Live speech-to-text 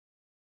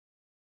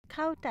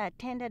Kauta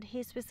tendered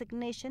his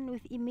resignation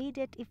with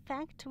immediate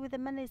effect with the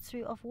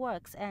Ministry of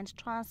Works and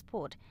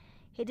Transport.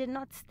 He did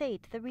not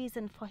state the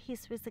reason for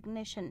his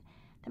resignation.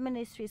 The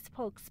ministry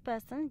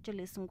spokesperson,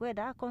 Julius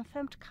Ngweda,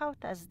 confirmed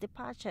Kauta's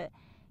departure.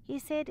 He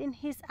said in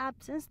his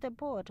absence, the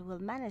board will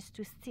manage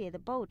to steer the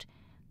boat.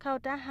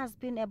 Kauta has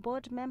been a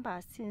board member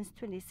since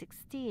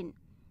 2016.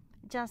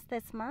 Just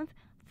this month,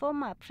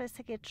 former press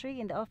secretary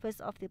in the office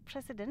of the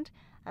president,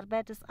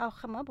 Albertus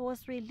Auchamab,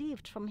 was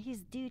relieved from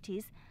his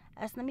duties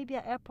as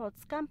Namibia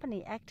Airports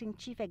Company acting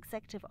chief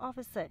executive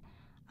officer.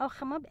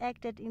 Auchamab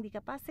acted in the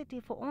capacity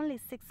for only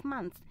 6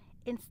 months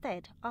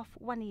instead of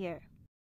 1 year.